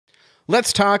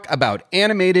Let's talk about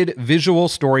animated visual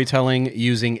storytelling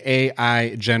using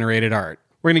AI-generated art.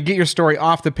 We're going to get your story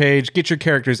off the page, get your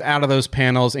characters out of those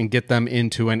panels, and get them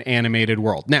into an animated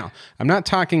world. Now, I'm not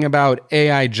talking about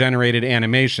AI-generated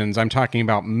animations. I'm talking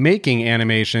about making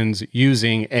animations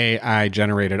using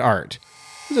AI-generated art.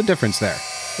 There's a difference there.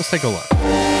 Let's take a look.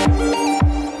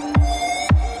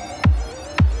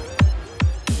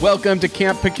 Welcome to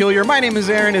Camp Peculiar. My name is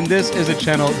Aaron, and this is a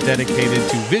channel dedicated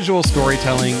to visual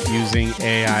storytelling using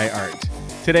AI art.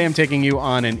 Today, I'm taking you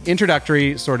on an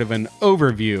introductory, sort of an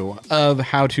overview of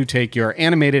how to take your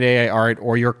animated AI art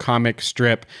or your comic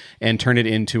strip and turn it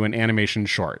into an animation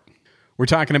short. We're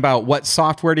talking about what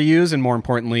software to use and, more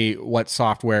importantly, what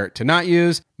software to not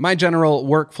use. My general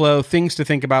workflow, things to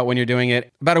think about when you're doing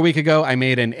it. About a week ago, I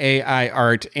made an AI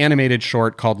art animated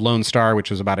short called Lone Star,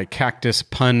 which was about a cactus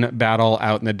pun battle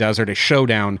out in the desert, a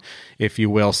showdown, if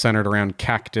you will, centered around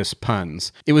cactus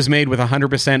puns. It was made with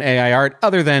 100% AI art,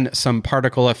 other than some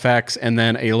particle effects and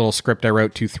then a little script I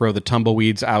wrote to throw the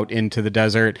tumbleweeds out into the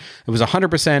desert. It was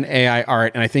 100% AI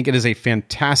art, and I think it is a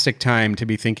fantastic time to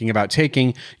be thinking about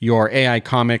taking your AI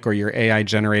comic or your AI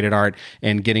generated art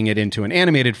and getting it into an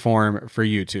animated form for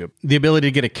YouTube. The ability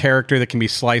to get a character that can be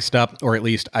sliced up or at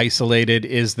least isolated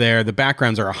is there. The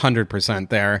backgrounds are 100%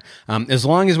 there. As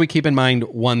long as we keep in mind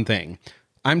one thing.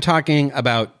 I'm talking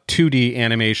about 2D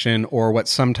animation, or what's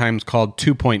sometimes called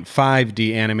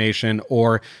 2.5D animation,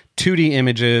 or 2D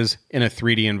images in a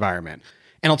 3D environment.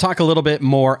 And I'll talk a little bit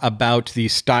more about the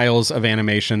styles of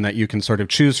animation that you can sort of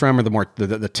choose from, or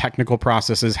the technical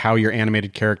processes, how your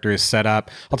animated character is set up.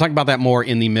 I'll talk about that more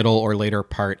in the middle or later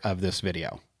part of this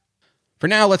video. For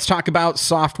now, let's talk about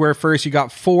software first. You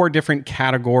got 4 different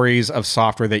categories of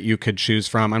software that you could choose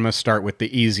from. I'm going to start with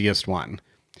the easiest one.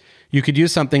 You could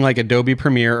use something like Adobe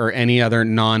Premiere or any other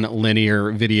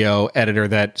non-linear video editor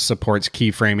that supports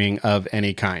keyframing of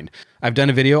any kind. I've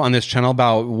done a video on this channel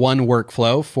about one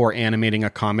workflow for animating a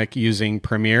comic using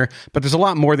Premiere, but there's a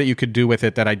lot more that you could do with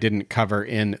it that I didn't cover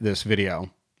in this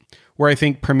video. Where I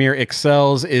think Premiere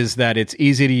excels is that it's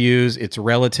easy to use, it's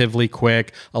relatively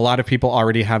quick. A lot of people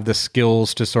already have the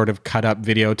skills to sort of cut up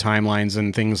video timelines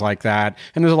and things like that,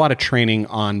 and there's a lot of training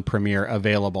on Premiere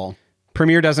available.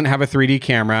 Premiere doesn't have a 3D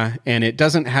camera, and it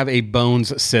doesn't have a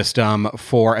bones system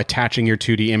for attaching your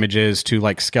 2D images to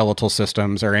like skeletal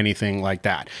systems or anything like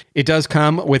that. It does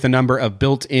come with a number of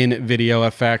built-in video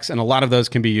effects, and a lot of those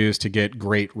can be used to get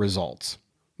great results.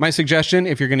 My suggestion,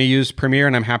 if you're going to use Premiere,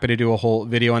 and I'm happy to do a whole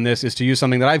video on this, is to use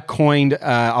something that I've coined,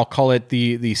 I'll call it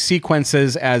the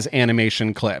sequences as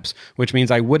animation clips, which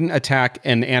means I wouldn't attack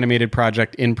an animated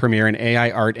project in Premiere, an AI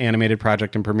art animated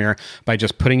project in Premiere, by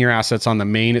just putting your assets on the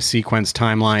main sequence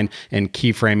timeline and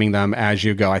keyframing them as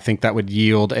you go. I think that would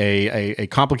yield a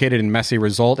complicated and messy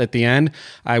result at the end.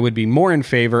 I would be more in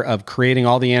favor of creating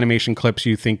all the animation clips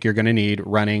you think you're going to need: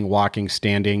 running, walking,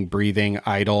 standing, breathing,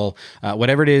 idle,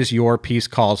 whatever it is your piece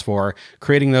calls for,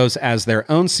 creating those as their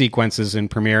own sequences in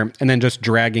Premiere, and then just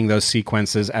dragging those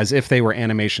sequences as if they were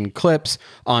animation clips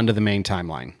onto the main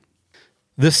timeline.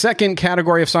 The second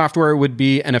category of software would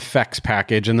be an effects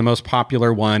package, and the most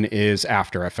popular one is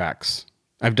After Effects.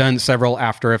 I've done several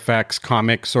After Effects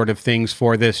comic sort of things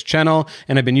for this channel,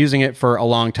 and I've been using it for a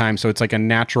long time, so it's like a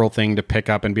natural thing to pick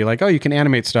up and be like, oh, you can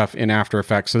animate stuff in After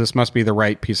Effects, so this must be the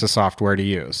right piece of software to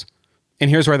use. And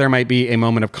here's where there might be a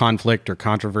moment of conflict or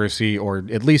controversy or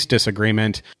at least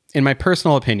disagreement. In my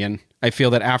personal opinion, I feel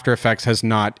that After Effects has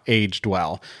not aged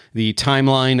well. The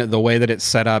timeline, the way that it's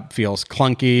set up feels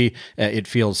clunky, it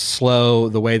feels slow,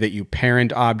 the way that you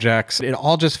parent objects, it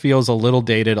all just feels a little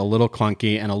dated, a little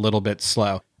clunky, and a little bit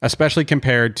slow, especially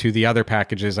compared to the other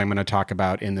packages I'm going to talk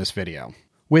about in this video.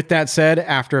 With that said,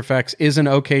 After Effects is an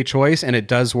okay choice, and it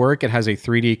does work. It has a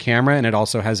 3D camera, and it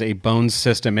also has a bones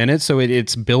system in it, so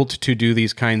it's built to do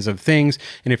these kinds of things.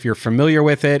 And if you're familiar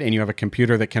with it and you have a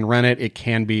computer that can run it, it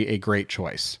can be a great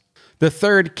choice. The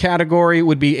third category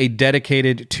would be a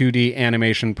dedicated 2D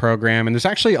animation program, and there's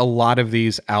actually a lot of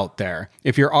these out there.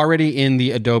 If you're already in the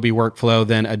Adobe workflow,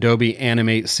 then Adobe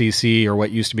Animate CC, or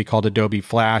what used to be called Adobe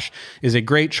Flash, is a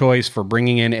great choice for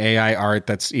bringing in AI art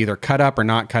that's either cut up or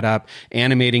not cut up,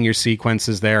 animating your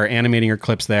sequences there, animating your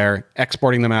clips there,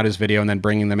 exporting them out as video, and then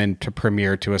bringing them into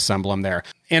Premiere to assemble them there.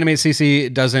 Animate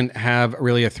CC doesn't have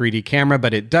really a 3D camera,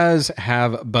 but it does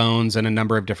have bones and a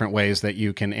number of different ways that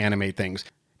you can animate things.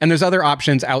 And there's other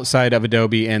options outside of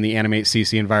Adobe and the Animate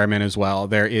CC environment as well.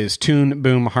 There is Toon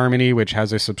Boom Harmony, which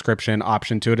has a subscription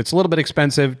option to it. It's a little bit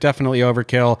expensive, definitely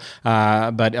overkill,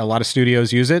 but a lot of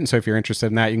studios use it. And so if you're interested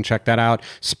in that, you can check that out.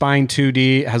 Spine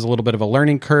 2D has a little bit of a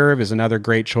learning curve, is another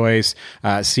great choice.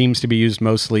 Seems to be used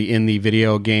mostly in the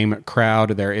video game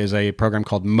crowd. There is a program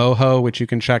called Moho, which you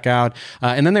can check out.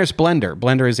 And then there's Blender.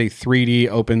 Blender is a 3D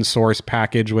open source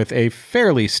package with a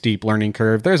fairly steep learning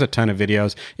curve. There's a ton of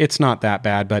videos. It's not that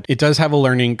bad, but it does have a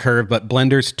learning curve. But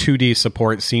Blender's 2D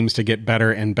support seems to get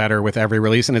better and better with every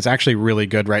release, and it's actually really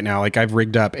good right now. Like, I've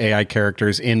rigged up AI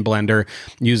characters in Blender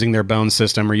using their bone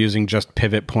system or using just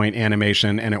pivot point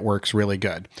animation, and it works really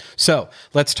good. So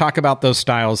let's talk about those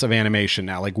styles of animation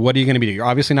now. Like, what are you going to be doing? You're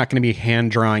obviously not going to be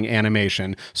hand drawing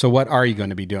animation. So what are you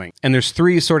going to be doing? And there's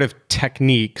three sort of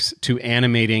techniques to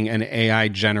animating an AI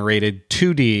generated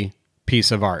 2D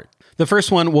piece of art. The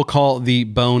first one we'll call the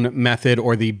bone method,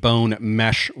 or the bone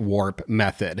mesh warp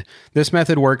method. This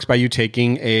method works by you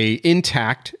taking a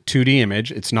intact 2D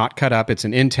image. It's not cut up. It's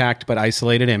an intact but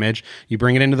isolated image. You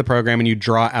bring it into the program and you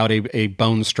draw out a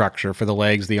bone structure for the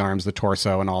legs, the arms, the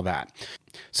torso, and all that.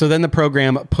 So then the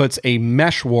program puts a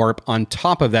mesh warp on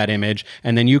top of that image,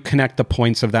 and then you connect the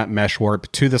points of that mesh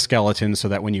warp to the skeleton so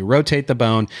that when you rotate the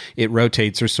bone, it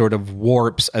rotates or sort of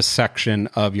warps a section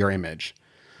of your image.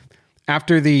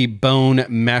 After the bone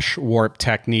mesh warp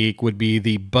technique would be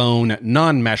the bone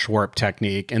non-mesh warp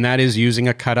technique, and that is using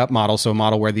a cut-up model, so a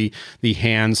model where the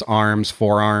hands, arms,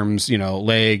 forearms,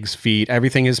 legs, feet,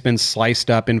 everything has been sliced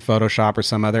up in Photoshop or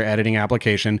some other editing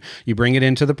application. You bring it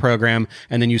into the program,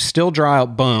 and then you still draw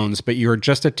out bones, but you're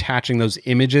just attaching those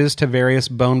images to various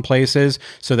bone places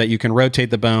so that you can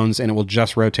rotate the bones, and it will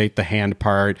just rotate the hand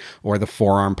part or the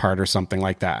forearm part or something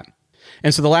like that.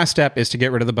 And so the last step is to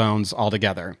get rid of the bones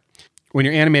altogether. When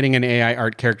you're animating an AI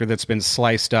art character that's been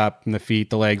sliced up in the feet,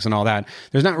 the legs, and all that,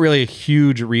 there's not really a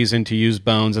huge reason to use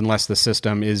bones unless the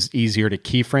system is easier to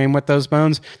keyframe with those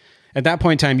bones. At that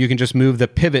point in time, you can just move the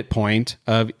pivot point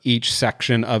of each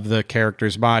section of the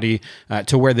character's body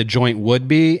to where the joint would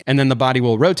be, and then the body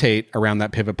will rotate around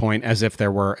that pivot point as if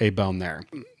there were a bone there.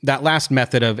 That last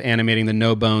method of animating, the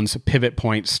no bones pivot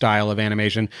point style of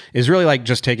animation, is really like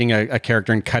just taking a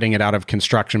character and cutting it out of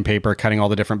construction paper, cutting all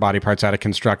the different body parts out of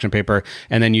construction paper,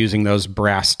 and then using those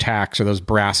brass tacks or those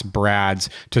brass brads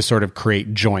to sort of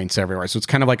create joints everywhere. So it's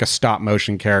kind of like a stop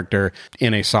motion character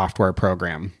in a software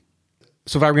program.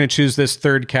 So if I were going to choose this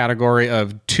third category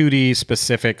of 2D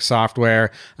specific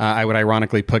software, I would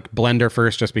ironically put Blender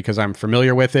first just because I'm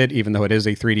familiar with it. Even though it is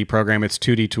a 3D program, its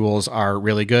 2D tools are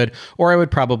really good. Or I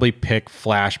would probably pick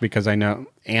Flash because I know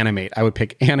Animate. I would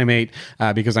pick Animate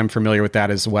because I'm familiar with that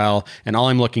as well. And all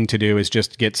I'm looking to do is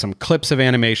just get some clips of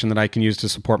animation that I can use to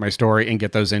support my story and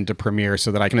get those into Premiere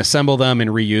so that I can assemble them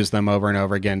and reuse them over and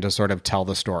over again to sort of tell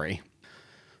the story.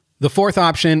 The fourth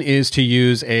option is to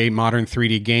use a modern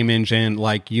 3D game engine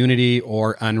like Unity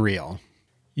or Unreal.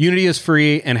 Unity is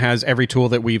free and has every tool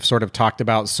that we've sort of talked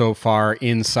about so far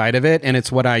inside of it, and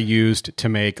it's what I used to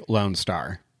make Lone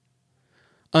Star.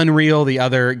 Unreal, the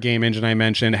other game engine I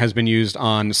mentioned, has been used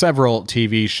on several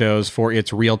TV shows for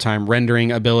its real-time rendering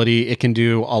ability. It can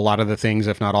do a lot of the things,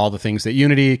 if not all the things that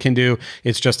Unity can do.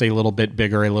 It's just a little bit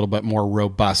bigger, a little bit more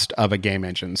robust of a game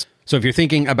engine. So if you're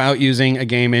thinking about using a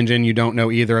game engine, you don't know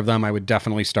either of them, I would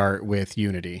definitely start with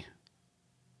Unity.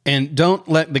 And don't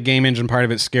let the game engine part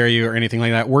of it scare you or anything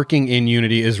like that. Working in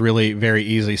Unity is really very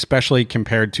easy, especially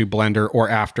compared to Blender or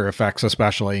After Effects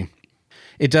especially.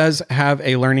 It does have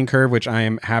a learning curve, which I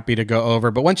am happy to go over.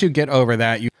 But once you get over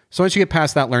that, once you get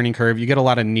past that learning curve, you get a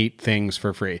lot of neat things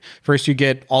for free. First, you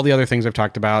get all the other things I've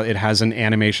talked about. It has an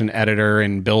animation editor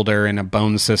and builder and a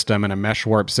bone system and a mesh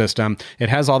warp system. It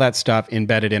has all that stuff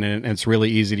embedded in it, and it's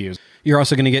really easy to use. You're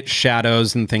also going to get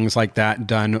shadows and things like that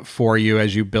done for you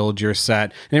as you build your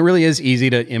set. And it really is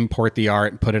easy to import the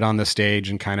art, put it on the stage,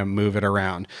 and kind of move it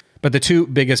around. But the two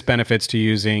biggest benefits to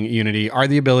using Unity are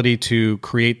the ability to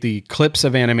create the clips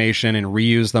of animation and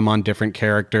reuse them on different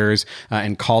characters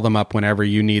and call them up whenever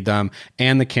you need them,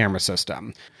 and the camera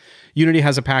system. Unity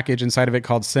has a package inside of it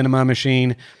called Cinema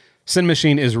Machine. Cinema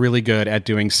Machine is really good at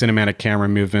doing cinematic camera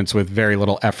movements with very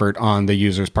little effort on the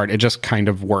user's part. It just kind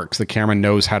of works. The camera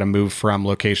knows how to move from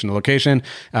location to location,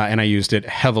 and I used it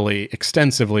heavily,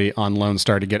 extensively on Lone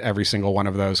Star to get every single one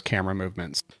of those camera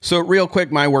movements. So real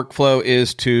quick, my workflow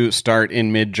is to start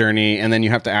in midjourney, and then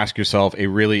you have to ask yourself a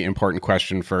really important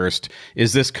question first.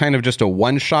 Is this kind of just a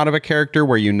one shot of a character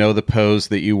where you know the pose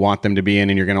that you want them to be in,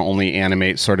 and you're going to only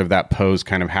animate sort of that pose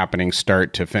kind of happening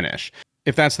start to finish?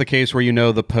 If that's the case where you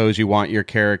know the pose you want your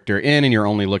character in and you're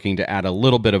only looking to add a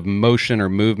little bit of motion or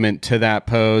movement to that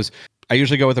pose, I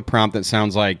usually go with a prompt that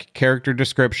sounds like character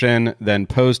description, then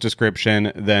pose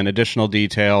description, then additional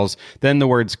details, then the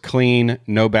words clean,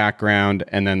 no background,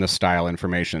 and then the style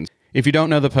information. If you don't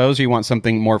know the pose, or you want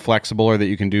something more flexible or that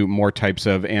you can do more types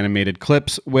of animated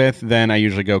clips with, then I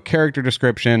usually go character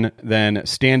description, then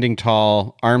standing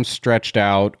tall, arms stretched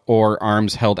out, or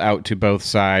arms held out to both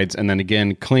sides, and then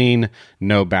again, clean,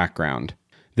 no background.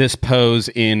 This pose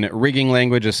in rigging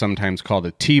language is sometimes called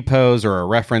a T-pose or a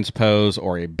reference pose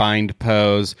or a bind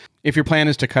pose. If your plan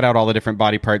is to cut out all the different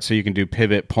body parts so you can do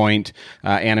pivot point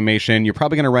animation, you're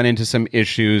probably going to run into some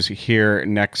issues here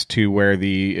next to where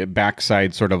the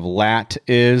backside sort of lat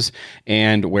is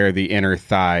and where the inner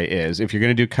thigh is. If you're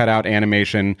going to do cutout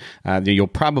animation, you'll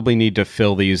probably need to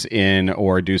fill these in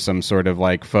or do some sort of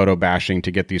like photo bashing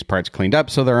to get these parts cleaned up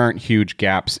so there aren't huge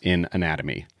gaps in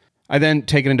anatomy. I then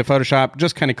take it into Photoshop,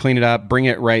 just kind of clean it up, bring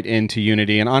it right into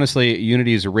Unity. And honestly,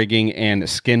 Unity's rigging and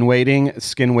skin weighting.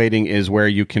 Skin weighting is where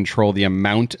you control the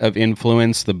amount of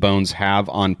influence the bones have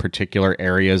on particular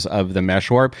areas of the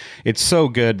mesh warp. It's so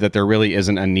good that there really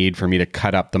isn't a need for me to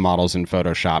cut up the models in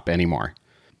Photoshop anymore.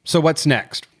 So what's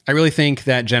next? I really think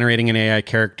that generating an AI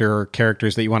character or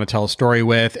characters that you want to tell a story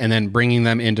with and then bringing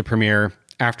them into Premiere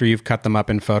after you've cut them up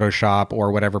in Photoshop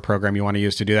or whatever program you want to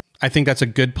use to do that, I think that's a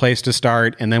good place to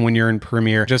start. And then when you're in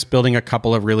Premiere, just building a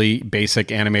couple of really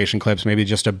basic animation clips, maybe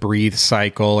just a breathe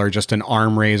cycle or just an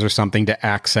arm raise or something to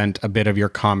accent a bit of your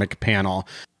comic panel.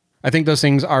 I think those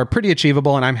things are pretty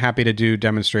achievable, and I'm happy to do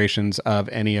demonstrations of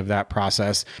any of that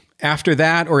process. After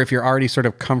that, or if you're already sort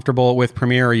of comfortable with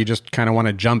Premiere or you just kind of want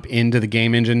to jump into the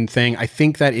game engine thing, I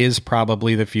think that is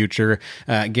probably the future.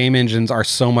 Game engines are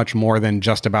so much more than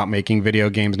just about making video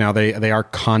games now. They are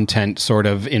content sort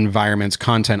of environments,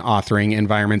 content authoring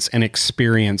environments, and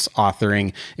experience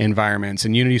authoring environments.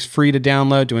 And Unity's free to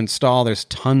download, to install. There's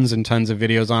tons and tons of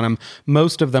videos on them.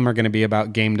 Most of them are going to be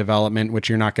about game development, which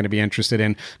you're not going to be interested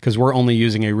in because we're only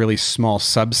using a really small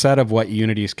subset of what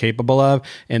Unity is capable of,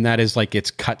 and that is like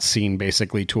its cutscene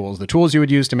basically tools. The tools you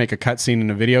would use to make a cutscene in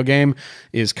a video game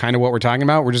is kind of what we're talking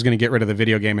about. We're just going to get rid of the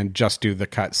video game and just do the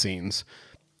cutscenes.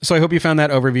 So I hope you found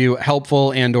that overview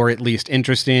helpful and or at least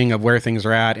interesting of where things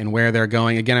are at and where they're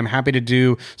going. Again, I'm happy to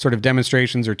do sort of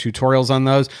demonstrations or tutorials on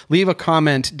those. Leave a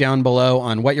comment down below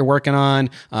on what you're working on,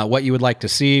 what you would like to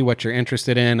see, what you're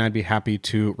interested in. I'd be happy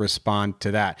to respond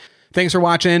to that. Thanks for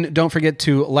watching. Don't forget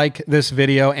to like this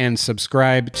video and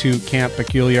subscribe to Camp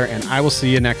Peculiar, and I will see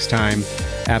you next time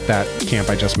at that camp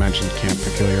I just mentioned, Camp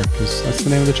Peculiar, because that's the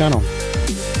name of the channel.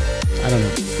 I don't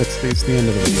know. It's the end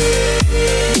of the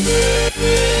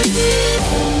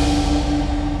video.